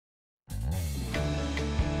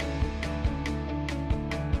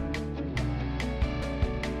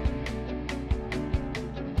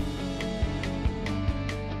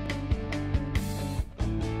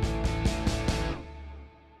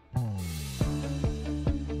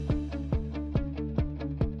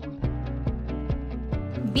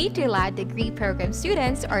BTLED degree program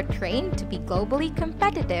students are trained to be globally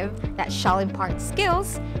competitive that shall impart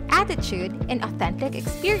skills, attitude, and authentic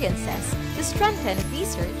experiences to strengthen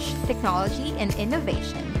research, technology, and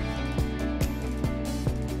innovation.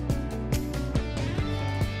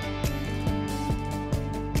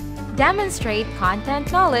 Demonstrate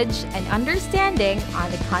content knowledge and understanding on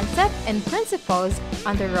the concept and principles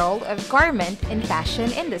on the role of garment in fashion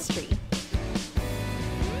industry.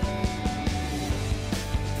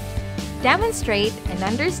 Demonstrate an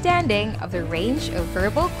understanding of the range of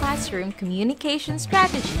verbal classroom communication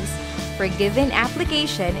strategies for a given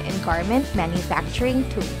application in garment manufacturing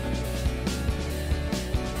tool.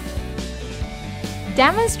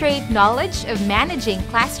 Demonstrate knowledge of managing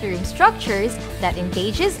classroom structures that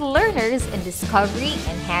engages learners in discovery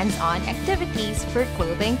and hands-on activities for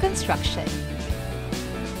clothing construction.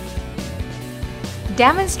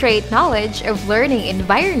 Demonstrate knowledge of learning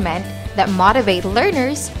environment that motivate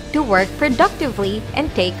learners to work productively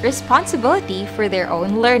and take responsibility for their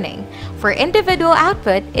own learning for individual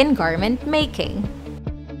output in garment making.